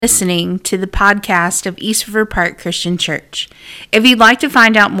Listening to the podcast of East River Park Christian Church. If you'd like to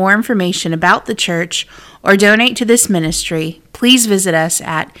find out more information about the church or donate to this ministry, please visit us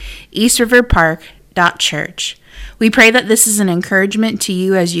at eastriverpark.church. We pray that this is an encouragement to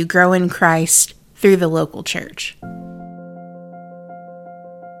you as you grow in Christ through the local church.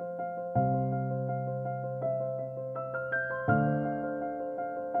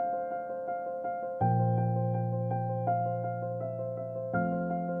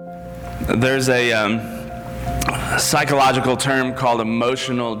 There's a psychological term called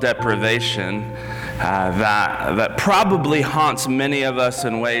emotional deprivation that probably haunts many of us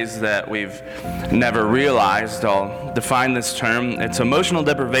in ways that we've never realized. I'll define this term. Emotional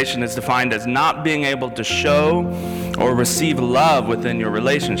deprivation is defined as not being able to show or receive love within your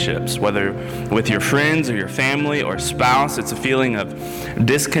relationships, whether with your friends or your family or spouse. It's a feeling of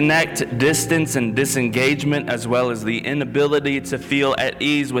disconnect, distance, and disengagement, as well as the inability to feel at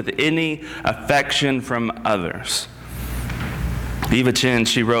ease with any affection from others. Eva Chin,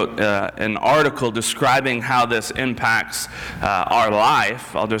 she wrote an article describing how this impacts our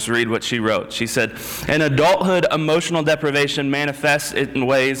life. I'll just read what she wrote. She said, "In adulthood, emotional deprivation manifests in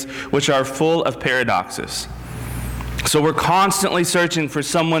ways which are full of paradoxes. So we're constantly searching for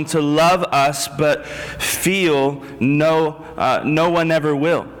someone to love us, but feel no one ever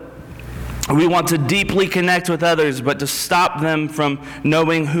will. We want to deeply connect with others, but to stop them from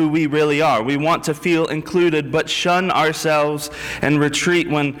knowing who we really are. We want to feel included, but shun ourselves and retreat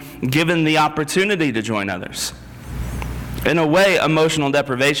when given the opportunity to join others. In a way, emotional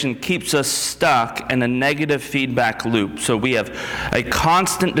deprivation keeps us stuck in a negative feedback loop. So we have a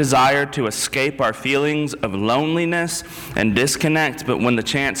constant desire to escape our feelings of loneliness and disconnect, but when the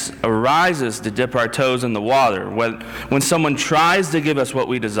chance arises to dip our toes in the water, when someone tries to give us what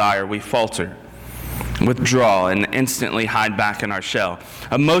we desire, we falter, withdraw, and instantly hide back in our shell.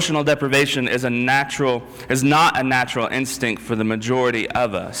 Emotional deprivation is not a natural instinct for the majority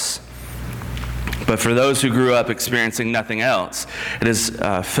of us. But for those who grew up experiencing nothing else, it is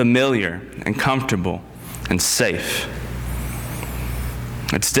familiar and comfortable and safe.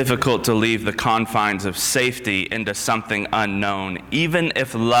 It's difficult to leave the confines of safety into something unknown, even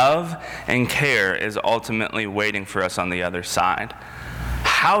if love and care is ultimately waiting for us on the other side.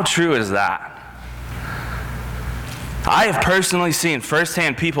 How true is that? I have personally seen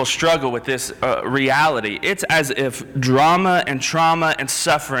firsthand people struggle with this reality. It's as if drama and trauma and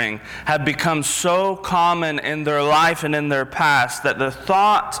suffering have become so common in their life and in their past that the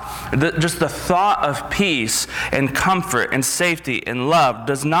thought of peace and comfort and safety and love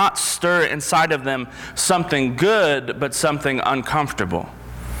does not stir inside of them something good, but something uncomfortable.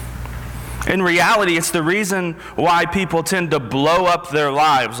 In reality, it's the reason why people tend to blow up their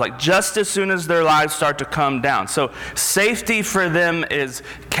lives, like just as soon as their lives start to come down. So safety for them is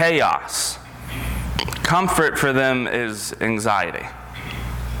chaos. Comfort for them is anxiety.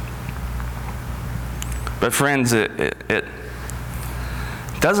 But friends, it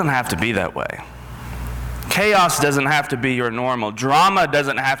doesn't have to be that way. Chaos doesn't have to be your normal. Drama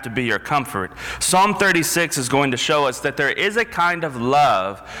doesn't have to be your comfort. Psalm 36 is going to show us that there is a kind of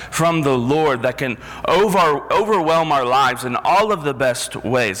love from the Lord that can overwhelm our lives in all of the best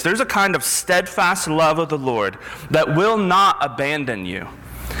ways. There's a kind of steadfast love of the Lord that will not abandon you,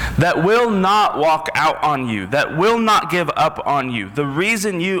 that will not walk out on you, that will not give up on you. The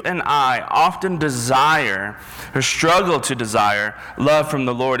reason you and I often desire or struggle to desire love from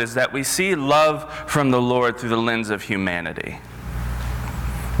the Lord is that we see love from the Lord through the lens of humanity.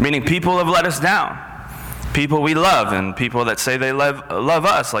 Meaning people have let us down. People we love and people that say they love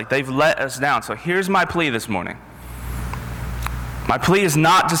us, like they've let us down. So here's my plea this morning. My plea is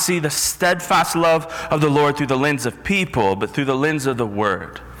not to see the steadfast love of the Lord through the lens of people, but through the lens of the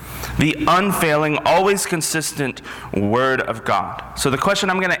Word. The unfailing, always consistent Word of God. So the question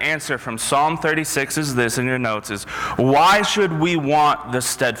I'm going to answer from Psalm 36 is this in your notes is, why should we want the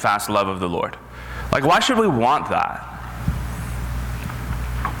steadfast love of the Lord? Like, why should we want that?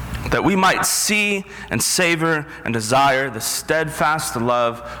 That we might see and savor and desire the steadfast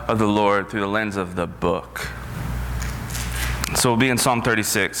love of the Lord through the lens of the book. So we'll be in Psalm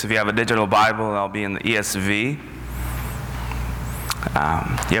 36. If you have a digital Bible, I'll be in the ESV.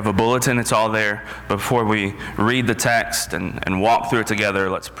 You have a bulletin, it's all there. But before we read the text and walk through it together,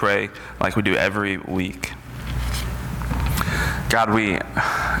 let's pray like we do every week. God, we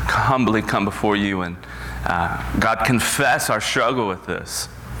humbly come before you and God, confess our struggle with this.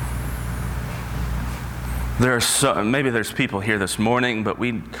 Maybe there's people here this morning, but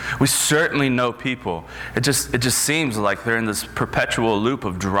we certainly know people. It just seems like they're in this perpetual loop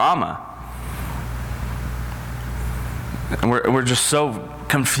of drama. And we're just so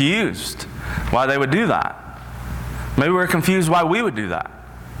confused why they would do that. Maybe we're confused why we would do that.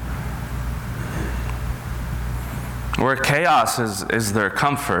 Where chaos is their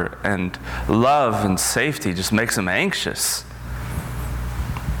comfort, and love and safety just makes them anxious.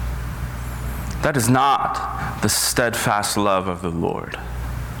 That is not the steadfast love of the Lord.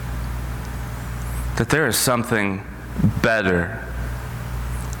 That there is something better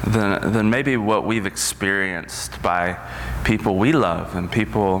than maybe what we've experienced by people we love and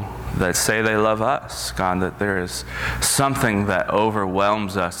people that say they love us. God, that there is something that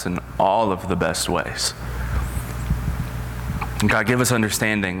overwhelms us in all of the best ways. And God, give us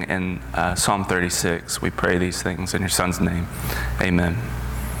understanding in Psalm 36. We pray these things in your Son's name. Amen.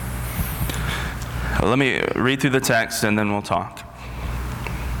 Let me read through the text and then we'll talk.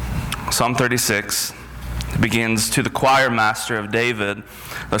 Psalm 36 begins, "To the choir master of David,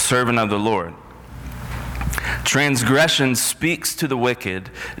 the servant of the Lord. Transgression speaks to the wicked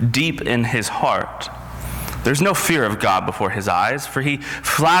deep in his heart. There's no fear of God before his eyes, for he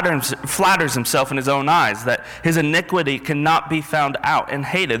flatters himself in his own eyes, that his iniquity cannot be found out and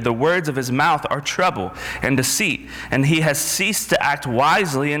hated. The words of his mouth are trouble and deceit, and he has ceased to act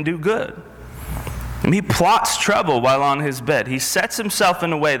wisely and do good. And he plots trouble while on his bed. He sets himself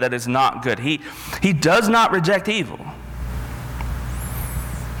in a way that is not good. He does not reject evil.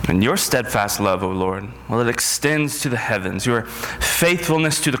 And your steadfast love, O Lord, well, it extends to the heavens, your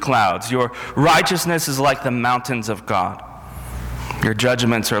faithfulness to the clouds. Your righteousness is like the mountains of God. Your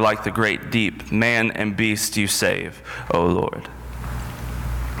judgments are like the great deep. Man and beast you save, O Lord.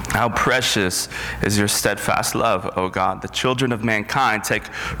 How precious is your steadfast love, O God. The children of mankind take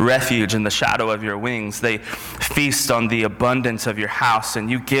refuge in the shadow of your wings. They feast on the abundance of your house, and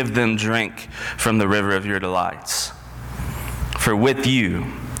you give them drink from the river of your delights. For with you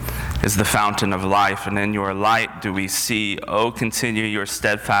is the fountain of life, and in your light do we see, O continue your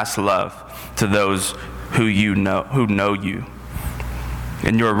steadfast love to those who know you.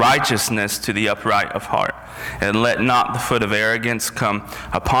 In your righteousness to the upright of heart. And let not the foot of arrogance come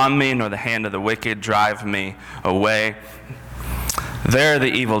upon me, nor the hand of the wicked drive me away. There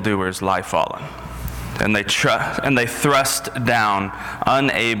the evildoers lie fallen, and they thrust down,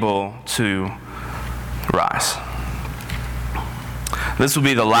 unable to rise. This will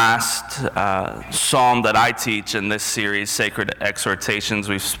be the last psalm that I teach in this series, Sacred Exhortations.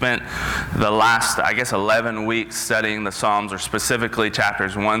 We've spent the last, 11 weeks studying the Psalms, or specifically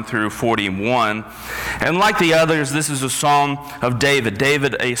chapters 1 through 41. And like the others, this is a psalm of David.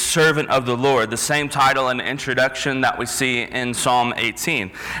 David, a servant of the Lord, the same title and introduction that we see in Psalm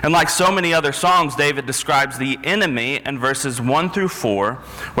 18. And like so many other psalms, David describes the enemy in verses 1 through 4,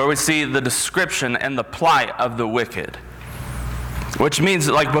 where we see the description and the plight of the wicked. Which means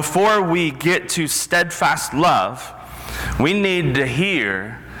that, like, before we get to steadfast love, we need to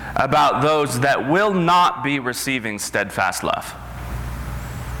hear about those that will not be receiving steadfast love.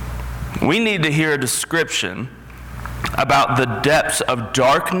 We need to hear a description about the depths of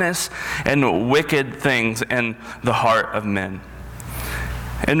darkness and wicked things in the heart of men.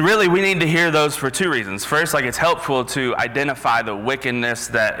 And really, we need to hear those for two reasons. First, it's helpful to identify the wickedness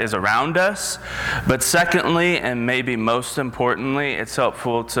that is around us. But secondly, and maybe most importantly, it's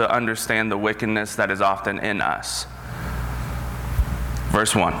helpful to understand the wickedness that is often in us.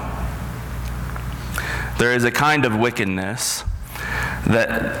 Verse 1. There is a kind of wickedness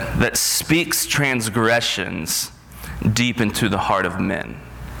that speaks transgressions deep into the heart of men.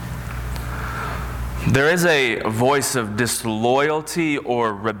 There is a voice of disloyalty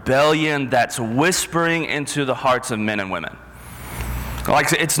or rebellion that's whispering into the hearts of men and women.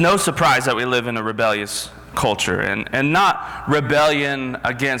 It's no surprise that we live in a rebellious culture, and not rebellion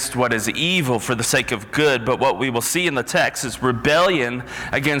against what is evil for the sake of good, but what we will see in the text is rebellion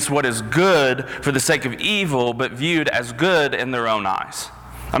against what is good for the sake of evil, but viewed as good in their own eyes.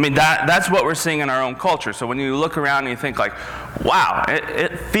 That's what we're seeing in our own culture. So when you look around and you think wow,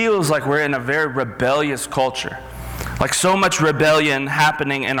 it feels like we're in a very rebellious culture. So much rebellion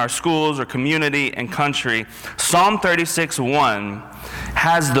happening in our schools or community and country. Psalm 36:1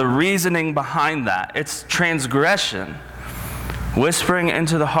 has the reasoning behind that. It's transgression whispering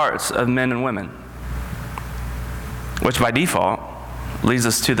into the hearts of men and women. Which by default leads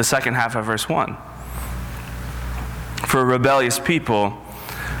us to the second half of verse 1. For rebellious people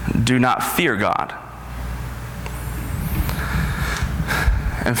do not fear God.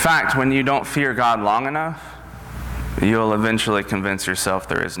 In fact, when you don't fear God long enough, you'll eventually convince yourself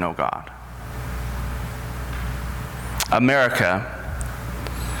there is no God. America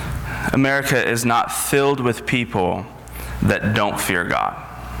is not filled with people that don't fear God.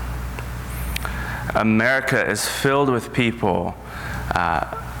 America is filled with people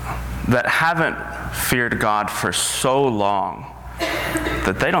that haven't feared God for so long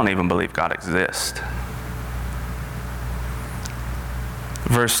that they don't even believe God exists.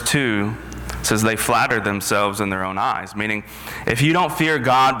 Verse 2 says they flatter themselves in their own eyes, meaning if you don't fear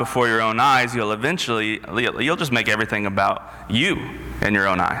God before your own eyes, you'll just make everything about you in your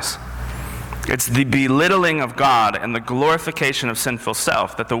own eyes. It's the belittling of God and the glorification of sinful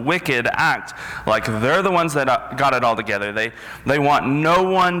self that the wicked act like they're the ones that got it all together. They want no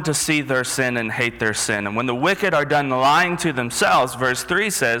one to see their sin and hate their sin. And when the wicked are done lying to themselves, verse 3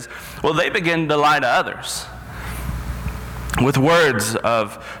 says, well, they begin to lie to others. With words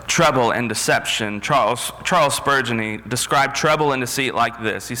of trouble and deception, Charles Spurgeon, he described trouble and deceit like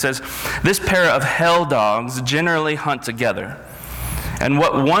this. He says, this pair of hell dogs generally hunt together, and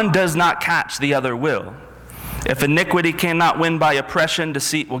what one does not catch, the other will. If iniquity cannot win by oppression,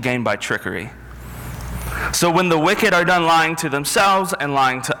 deceit will gain by trickery. So when the wicked are done lying to themselves and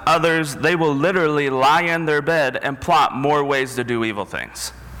lying to others, they will literally lie in their bed and plot more ways to do evil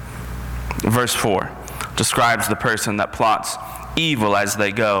things. Verse 4 describes the person that plots evil as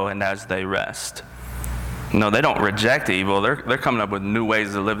they go and as they rest. No, they don't reject evil. They're coming up with new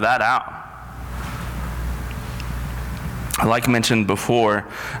ways to live that out. Like mentioned before,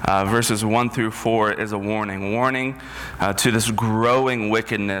 verses 1 through 4 is a warning to this growing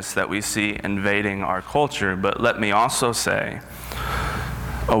wickedness that we see invading our culture. But let me also say,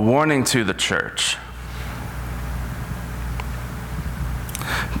 a warning to the church.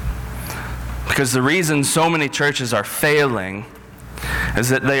 Because the reason so many churches are failing is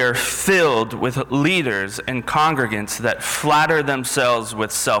that they are filled with leaders and congregants that flatter themselves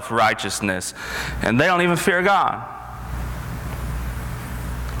with self-righteousness, and they don't even fear God.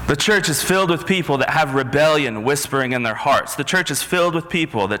 The church is filled with people that have rebellion whispering in their hearts. The church is filled with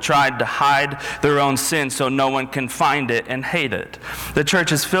people that tried to hide their own sin so no one can find it and hate it. The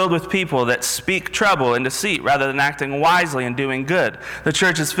church is filled with people that speak trouble and deceit rather than acting wisely and doing good. The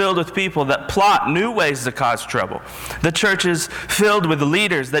church is filled with people that plot new ways to cause trouble. The church is filled with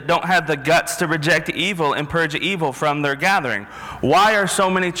leaders that don't have the guts to reject evil and purge evil from their gathering. Why are so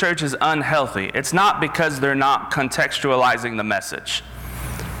many churches unhealthy? It's not because they're not contextualizing the message.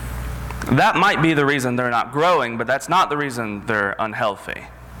 That might be the reason they're not growing, but that's not the reason they're unhealthy.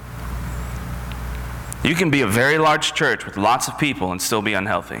 You can be a very large church with lots of people and still be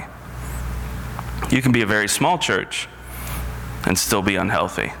unhealthy. You can be a very small church and still be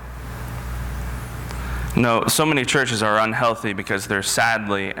unhealthy. No, so many churches are unhealthy because they're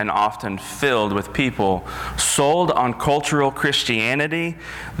sadly and often filled with people sold on cultural Christianity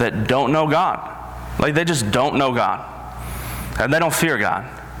that don't know God. Like, they just don't know God. And they don't fear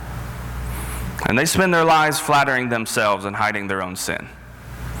God. And they spend their lives flattering themselves and hiding their own sin.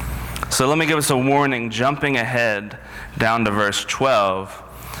 So let me give us a warning, jumping ahead down to verse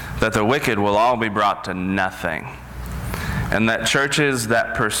 12, that the wicked will all be brought to nothing. And that churches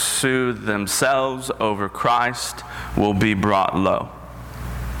that pursue themselves over Christ will be brought low.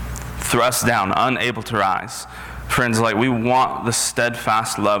 Thrust down, unable to rise. Friends, we want the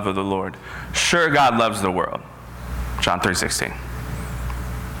steadfast love of the Lord. Sure, God loves the world. John 3:16.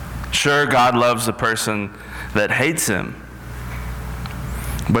 Sure, God loves the person that hates him,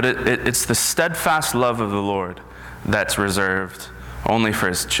 but it's the steadfast love of the Lord that's reserved only for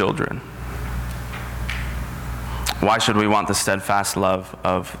his children. Why should we want the steadfast love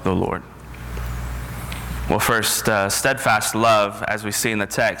of the Lord? Well, first, steadfast love, as we see in the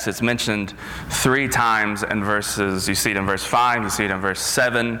text, it's mentioned 3 times in verses. You see it in verse 5, you see it in verse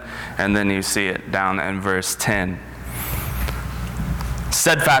 7, and then you see it down in verse 10.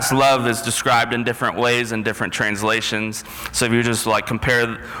 Steadfast love is described in different ways in different translations. So if you just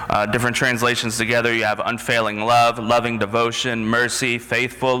compare different translations together, you have unfailing love, loving devotion, mercy,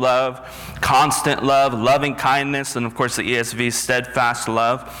 faithful love, constant love, loving kindness, and of course the ESV, steadfast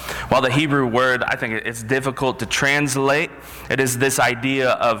love. While the Hebrew word, I think it's difficult to translate, it is this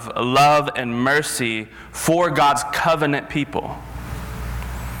idea of love and mercy for God's covenant people.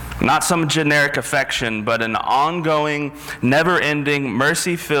 Not some generic affection, but an ongoing, never-ending,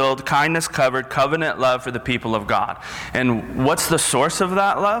 mercy-filled, kindness-covered covenant love for the people of God. And what's the source of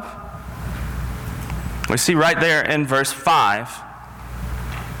that love? We see right there in verse 5,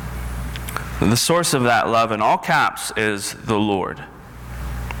 the source of that love in all caps is the Lord.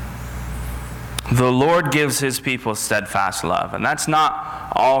 The Lord gives his people steadfast love. And that's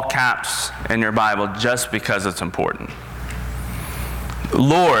not all caps in your Bible just because it's important.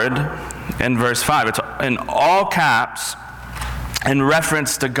 Lord, in verse 5, it's in all caps in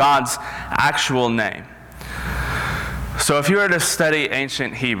reference to God's actual name. So if you were to study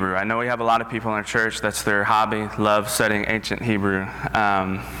ancient Hebrew, I know we have a lot of people in our church, that's their hobby, love studying ancient Hebrew.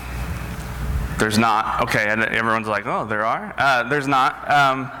 There's not. Okay, and everyone's like, oh, there are? There's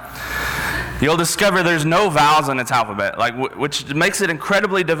not. You'll discover there's no vowels in its alphabet, which makes it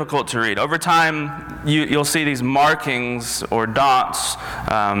incredibly difficult to read. Over time, you'll see these markings or dots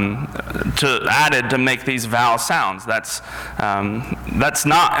added to make these vowel sounds. That's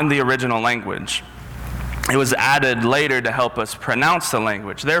not in the original language. It was added later to help us pronounce the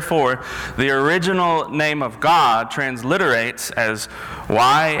language. Therefore, the original name of God transliterates as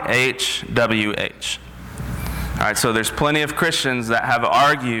YHWH. All right, so there's plenty of Christians that have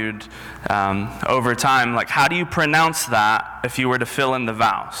argued over time, like, how do you pronounce that if you were to fill in the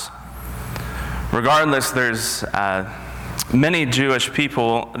vowels? Regardless, there's many Jewish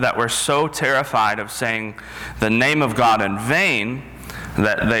people that were so terrified of saying the name of God in vain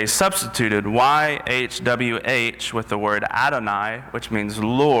that they substituted YHWH with the word Adonai, which means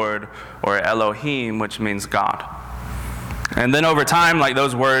Lord, or Elohim, which means God. And then over time, like,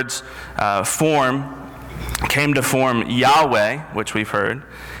 those words came to form Yahweh, which we've heard,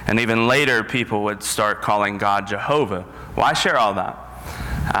 and even later people would start calling God Jehovah. Why share all that?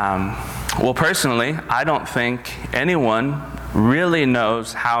 Well, personally, I don't think anyone really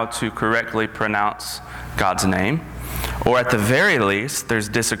knows how to correctly pronounce God's name, or at the very least, there's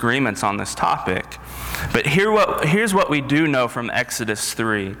disagreements on this topic. But here's what we do know from Exodus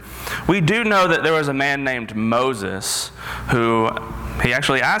 3. We do know that there was a man named Moses who he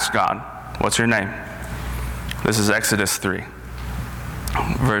actually asked God, "What's your name?" This is Exodus 3.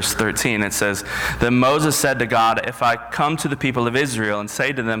 Verse 13, it says, "Then Moses said to God, if I come to the people of Israel and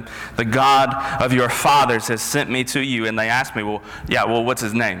say to them, the God of your fathers has sent me to you, and they ask me, well, what's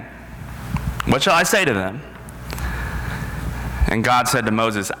his name? What shall I say to them?" And God said to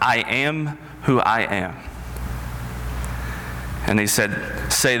Moses, "I am who I am." And he said,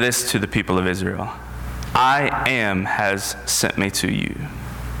 "Say this to the people of Israel, I am has sent me to you."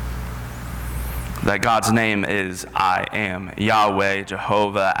 That God's name is I am, Yahweh,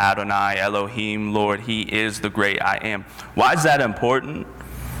 Jehovah, Adonai, Elohim, Lord. He is the great I am. Why is that important?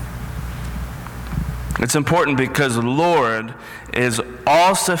 It's important because Lord is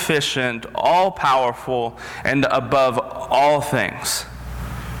all-sufficient, all-powerful, and above all things.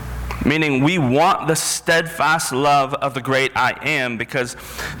 Meaning we want the steadfast love of the great I am because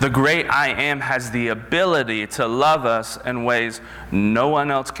the great I am has the ability to love us in ways no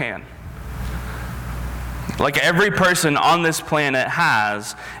one else can. Like every person on this planet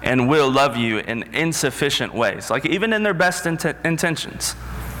has and will love you in insufficient ways, like even in their best intentions.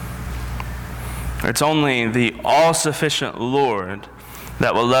 It's only the all-sufficient Lord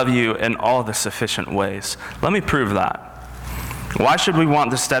that will love you in all the sufficient ways. Let me prove that. Why should we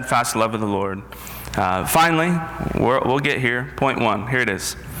want the steadfast love of the Lord? Finally, we'll get here. Point 1, here it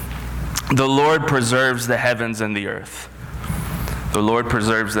is. The Lord preserves the heavens and the earth. The Lord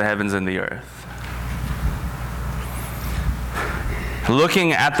preserves the heavens and the earth.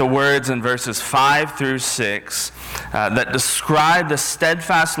 Looking at the words in verses 5 through 6 that describe the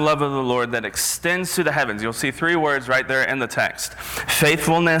steadfast love of the Lord that extends to the heavens. You'll see 3 words right there in the text: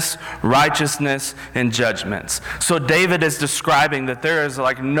 faithfulness, righteousness, and judgments. So David is describing that there is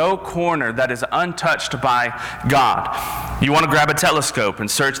like no corner that is untouched by God. You want to grab a telescope and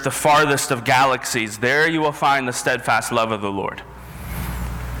search the farthest of galaxies, there you will find the steadfast love of the Lord.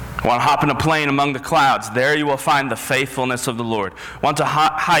 Want to hop in a plane among the clouds, there you will find the faithfulness of the Lord. Want to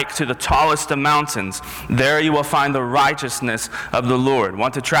hike to the tallest of mountains, there you will find the righteousness of the Lord.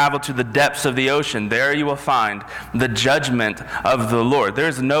 Want to travel to the depths of the ocean, there you will find the judgment of the Lord. There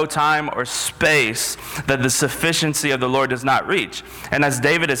is no time or space that the sufficiency of the Lord does not reach. And as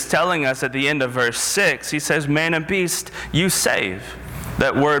David is telling us at the end of verse 6, he says, "Man and beast, you save."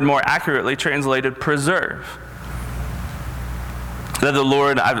 That word more accurately translated, preserve. That the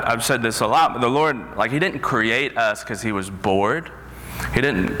Lord, I've said this a lot, but the Lord, he didn't create us because he was bored. He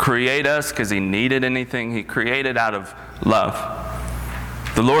didn't create us because he needed anything. He created out of love.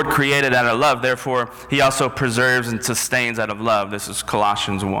 The Lord created out of love, therefore he also preserves and sustains out of love. This is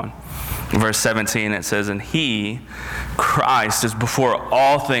Colossians 1. Verse 17, it says, "And he, Christ, is before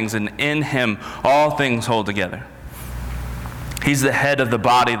all things, and in him all things hold together." He's the head of the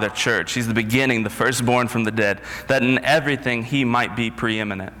body, the church. He's the beginning, the firstborn from the dead, that in everything he might be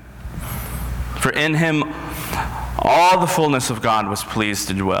preeminent. For in him all the fullness of God was pleased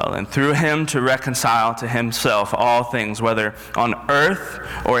to dwell, and through him to reconcile to himself all things, whether on earth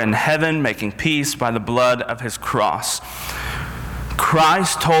or in heaven, making peace by the blood of his cross.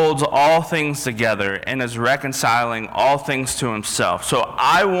 Christ holds all things together and is reconciling all things to himself. So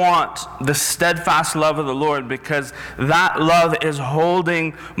I want the steadfast love of the Lord because that love is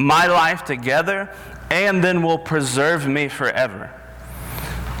holding my life together and then will preserve me forever.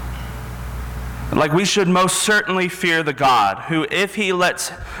 Like, we should most certainly fear the God who, if he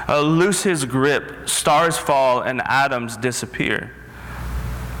lets loose his grip, stars fall and atoms disappear.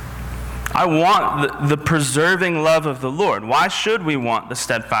 I want the preserving love of the Lord. Why should we want the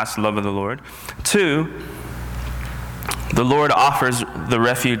steadfast love of the Lord? 2, the Lord offers the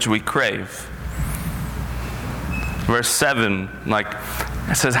refuge we crave. Verse 7,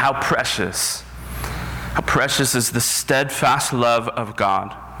 it says, how precious is the steadfast love of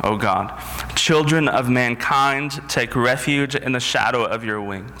God, O God. Children of mankind, take refuge in the shadow of your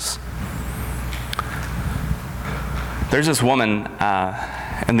wings. There's this woman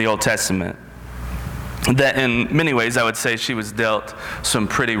in the Old Testament that in many ways I would say she was dealt some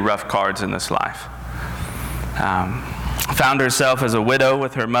pretty rough cards in this life. Found herself as a widow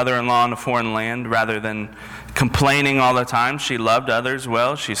with her mother-in-law in a foreign land. Rather than complaining all the time, she loved others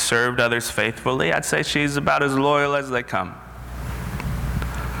well. She served others faithfully. I'd say she's about as loyal as they come.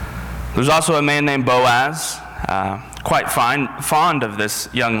 There's also a man named Boaz, quite fond of this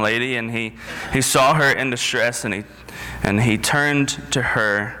young lady, and he saw her in distress, and he turned to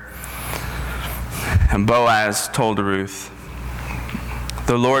her, and Boaz told Ruth,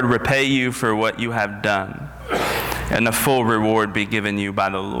 "The Lord repay you for what you have done, and a full reward be given you by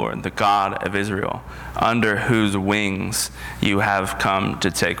the Lord, the God of Israel, under whose wings you have come to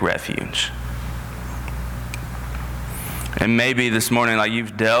take refuge." And maybe this morning,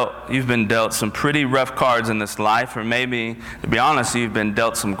 you've been dealt some pretty rough cards in this life, or maybe, to be honest, you've been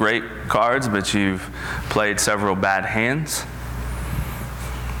dealt some great cards, but you've played several bad hands.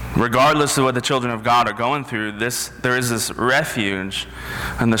 Regardless of what the children of God are going through, there is this refuge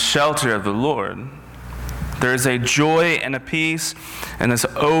and the shelter of the Lord. There is a joy and a peace and this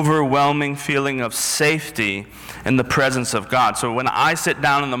overwhelming feeling of safety in the presence of God. So when I sit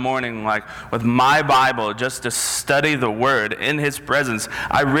down in the morning, with my Bible, just to study the Word in His presence,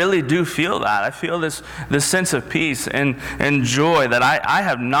 I really do feel that. I feel this sense of peace and joy that I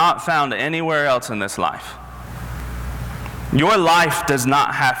have not found anywhere else in this life. Your life does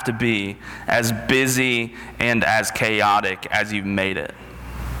not have to be as busy and as chaotic as you've made it.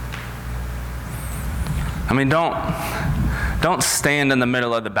 I mean, don't stand in the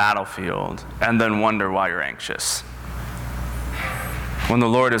middle of the battlefield and then wonder why you're anxious. When the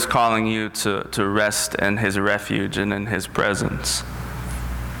Lord is calling you to rest in His refuge and in His presence.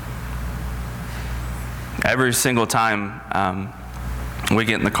 Every single time we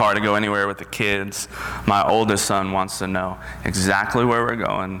get in the car to go anywhere with the kids, my oldest son wants to know exactly where we're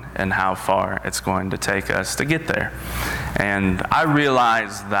going and how far it's going to take us to get there. And I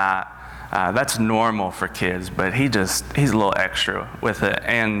realize that that's normal for kids, but he's a little extra with it.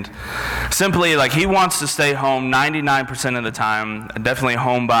 And simply, he wants to stay home 99% of the time. Definitely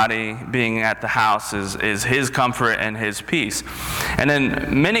homebody, being at the house is his comfort and his peace. And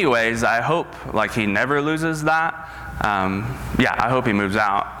in many ways, I hope he never loses that. I hope he moves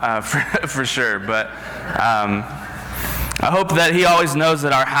out for sure. But I hope that he always knows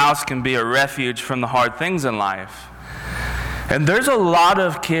that our house can be a refuge from the hard things in life. And there's a lot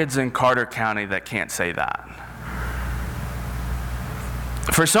of kids in Carter County that can't say that.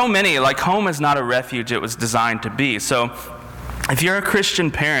 For so many, home is not a refuge it was designed to be. So if you're a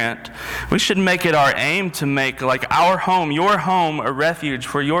Christian parent, we should make it our aim to make our home, your home, a refuge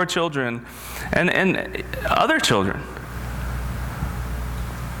for your children and other children.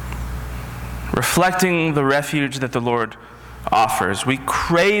 Reflecting the refuge that the Lord offers. We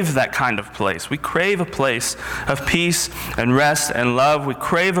crave that kind of place. We crave a place of peace and rest and love. We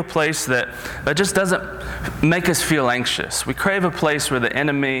crave a place that just doesn't make us feel anxious. We crave a place where the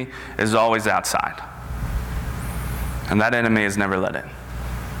enemy is always outside. And that enemy is never let in.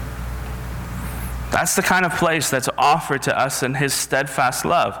 That's the kind of place that's offered to us in His steadfast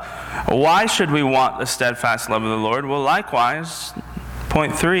love. Why should we want the steadfast love of the Lord? Well, likewise,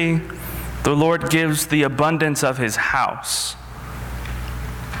 point 3, the Lord gives the abundance of His house.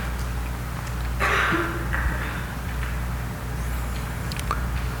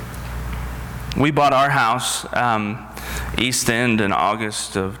 We bought our house, East End, in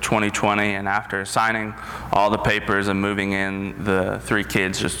August of 2020, and after signing all the papers and moving in, the 3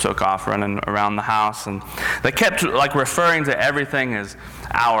 kids just took off running around the house, and they kept referring to everything as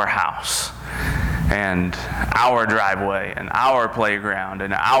our house. And our driveway, and our playground,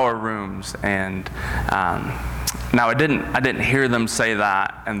 and our rooms. And Now, I didn't hear them say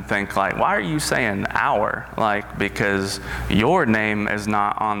that and think like, why are you saying our? Like, because your name is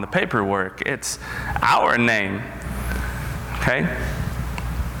not on the paperwork. It's our name. Okay?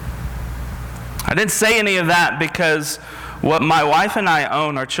 I didn't say any of that because what my wife and I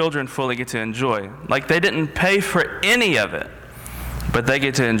own, our children fully get to enjoy. Like, they didn't pay for any of it, but they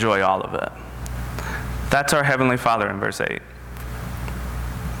get to enjoy all of it. That's our Heavenly Father in verse 8.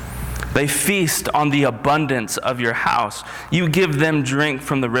 They feast on the abundance of your house. You give them drink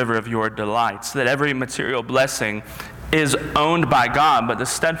from the river of your delights. That every material blessing is owned by God, but the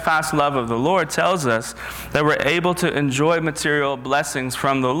steadfast love of the Lord tells us that we're able to enjoy material blessings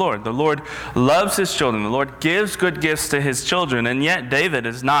from the Lord. The Lord loves his children. The Lord gives good gifts to his children, and yet David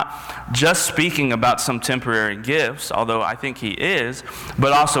is not just speaking about some temporary gifts, although I think he is,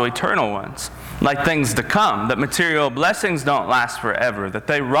 but also eternal ones, like things to come, that material blessings don't last forever, that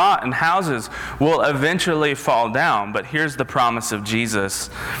they rot and houses will eventually fall down. But here's the promise of Jesus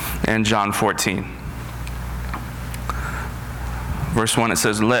in John 14. Verse 1, it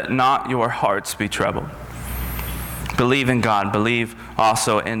says, "Let not your hearts be troubled. Believe in God, believe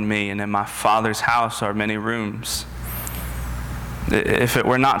also in me, and in my Father's house are many rooms. If it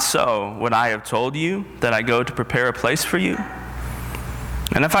were not so, would I have told you that I go to prepare a place for you?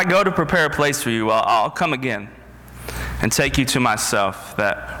 And if I go to prepare a place for you, well, I'll come again and take you to myself,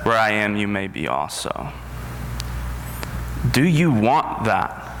 that where I am you may be also." Do you want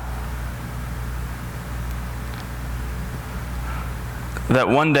that? That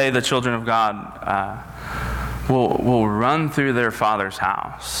one day the children of God will run through their Father's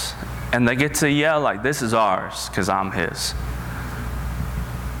house and they get to yell like, "This is ours because I'm his."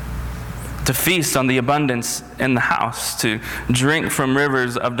 To feast on the abundance in the house, to drink from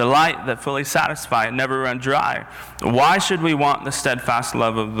rivers of delight that fully satisfy and never run dry. Why should we want the steadfast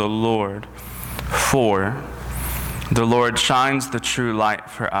love of the Lord? For the Lord shines the true light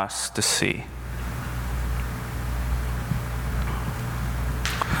for us to see.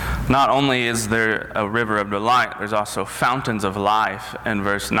 Not only is there a river of delight, there's also fountains of life in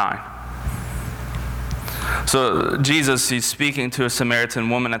verse 9. So Jesus, he's speaking to a Samaritan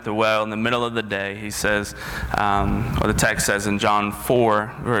woman at the well in the middle of the day. He says, or the text says in John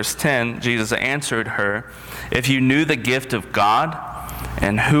 4, verse 10, Jesus answered her, "If you knew the gift of God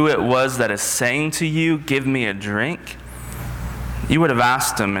and who it was that is saying to you, 'Give me a drink,' you would have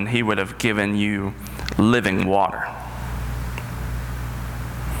asked him and he would have given you living water."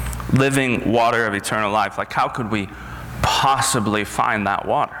 Living water of eternal life. Like, how could we possibly find that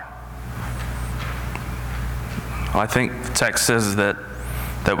water? Well, I think the text says that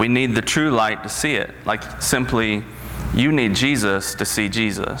we need the true light to see it. Like, simply, you need Jesus to see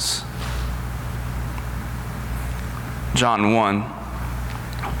Jesus. John 1,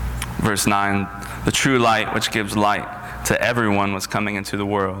 verse 9, "The true light which gives light to everyone was coming into the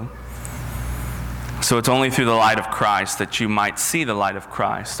world." So it's only through the light of Christ that you might see the light of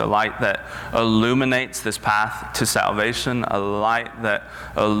Christ, a light that illuminates this path to salvation, a light that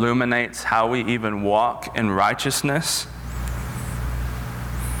illuminates how we even walk in righteousness.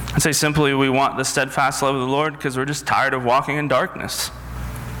 I'd say simply we want the steadfast love of the Lord because we're just tired of walking in darkness.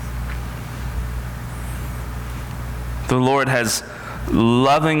 The Lord has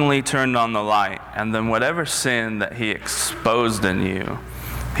lovingly turned on the light, and then whatever sin that he exposed in you,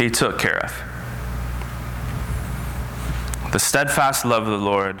 he took care of. The steadfast love of the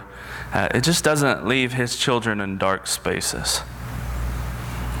Lord, it just doesn't leave his children in dark spaces.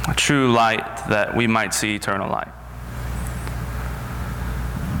 A true light that we might see eternal light.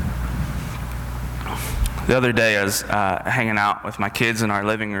 The other day I was hanging out with my kids in our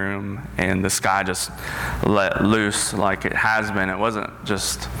living room, and the sky just let loose like it has been. It wasn't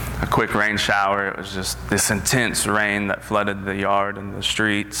just a quick rain shower. It was just this intense rain that flooded the yard and the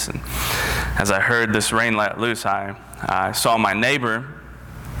streets. And as I heard this rain let loose, I saw my neighbor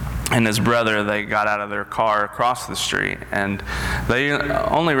and his brother. They got out of their car across the street, and they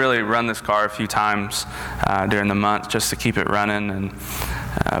only really run this car a few times during the month just to keep it running.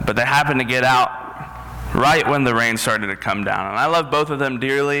 But they happened to get out right when the rain started to come down. And I love both of them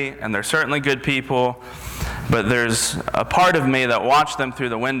dearly, and they're certainly good people. But there's a part of me that watched them through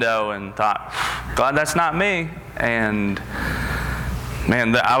the window and thought, "God, that's not me." And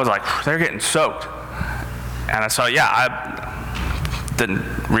man, I was like, they're getting soaked. And I saw, I didn't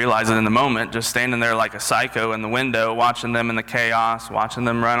realize it in the moment, just standing there like a psycho in the window, watching them in the chaos, watching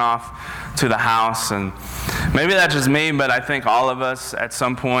them run off to the house. And Maybe that's just me, but I think all of us at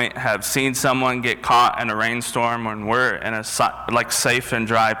some point have seen someone get caught in a rainstorm when we're in a safe and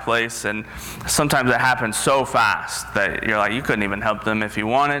dry place, and sometimes it happens so fast that you're like, you couldn't even help them if you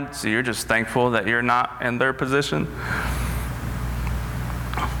wanted, so you're just thankful that you're not in their position.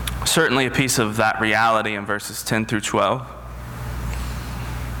 Certainly a piece of that reality in verses 10 through 12.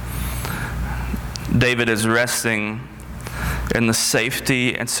 David is resting in the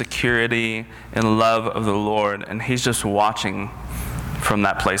safety and security and love of the Lord, and he's just watching from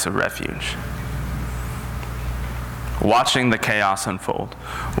that place of refuge. Watching the chaos unfold,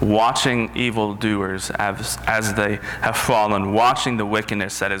 watching evildoers as they have fallen, watching the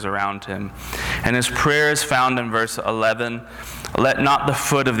wickedness that is around him. And his prayer is found in verse 11, "Let not the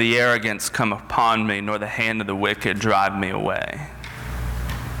foot of the arrogant come upon me, nor the hand of the wicked drive me away."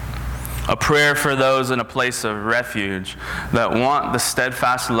 A prayer for those in a place of refuge that want the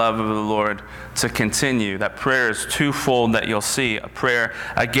steadfast love of the Lord to continue. That prayer is twofold that you'll see. A prayer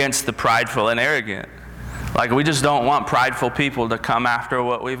against the prideful and arrogant. Like, we just don't want prideful people to come after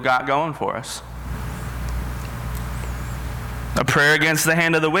what we've got going for us. A prayer against the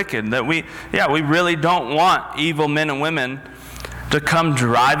hand of the wicked. That we really don't want evil men and women to come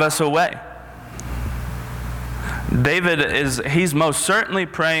drive us away. David he's most certainly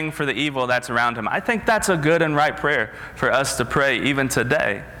praying for the evil that's around him. I think that's a good and right prayer for us to pray even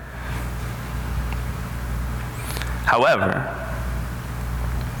today. However,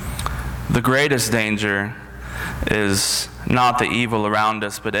 the greatest danger is not the evil around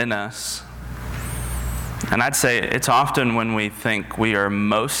us, but in us. And I'd say it's often when we think we are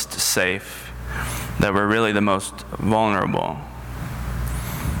most safe that we're really the most vulnerable.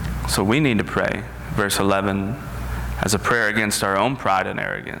 So we need to pray, verse 11, as a prayer against our own pride and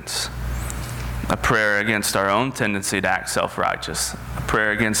arrogance, a prayer against our own tendency to act self-righteous, a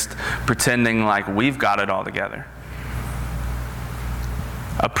prayer against pretending like we've got it all together,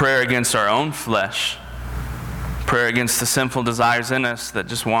 a prayer against our own flesh, a prayer against the sinful desires in us that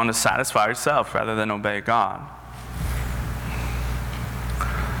just want to satisfy ourselves rather than obey God.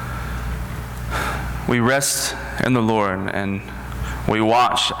 We rest in the Lord and we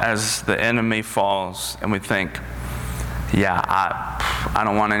watch as the enemy falls and we think, I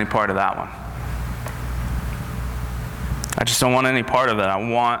don't want any part of that one. I just don't want any part of it. I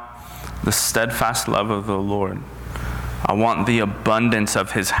want the steadfast love of the Lord. I want the abundance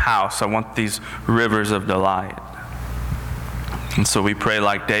of his house. I want these rivers of delight. And so we pray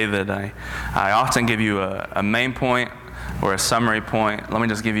like David. I often give you a main point or a summary point. Let me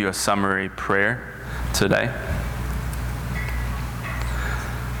just give you a summary prayer today.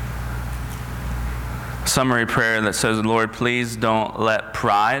 Summary prayer that says, Lord, please don't let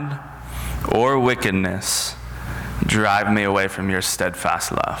pride or wickedness drive me away from your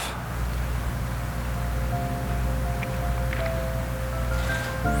steadfast love.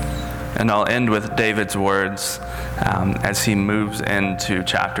 And I'll end with David's words as he moves into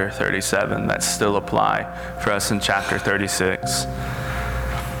chapter 37 that still apply for us in chapter 36.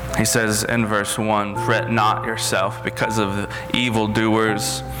 He says in verse 1, "Fret not yourself because of the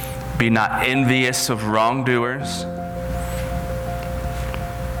evildoers. Be not envious of wrongdoers.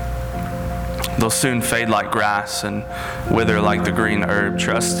 They'll soon fade like grass and wither like the green herb.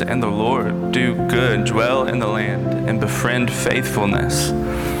 Trust in the Lord. Do good. Dwell in the land and befriend faithfulness.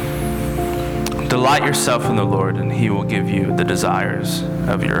 Delight yourself in the Lord, and he will give you the desires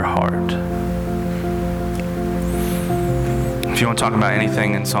of your heart." If you want to talk about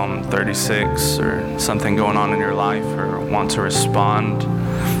anything in Psalm 36 or something going on in your life or want to respond,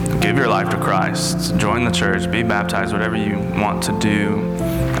 give your life to Christ, join the church, be baptized, whatever you want to do,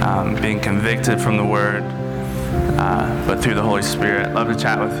 being convicted from the Word, but through the Holy Spirit. Love to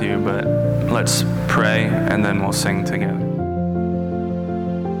chat with you, but let's pray and then we'll sing together.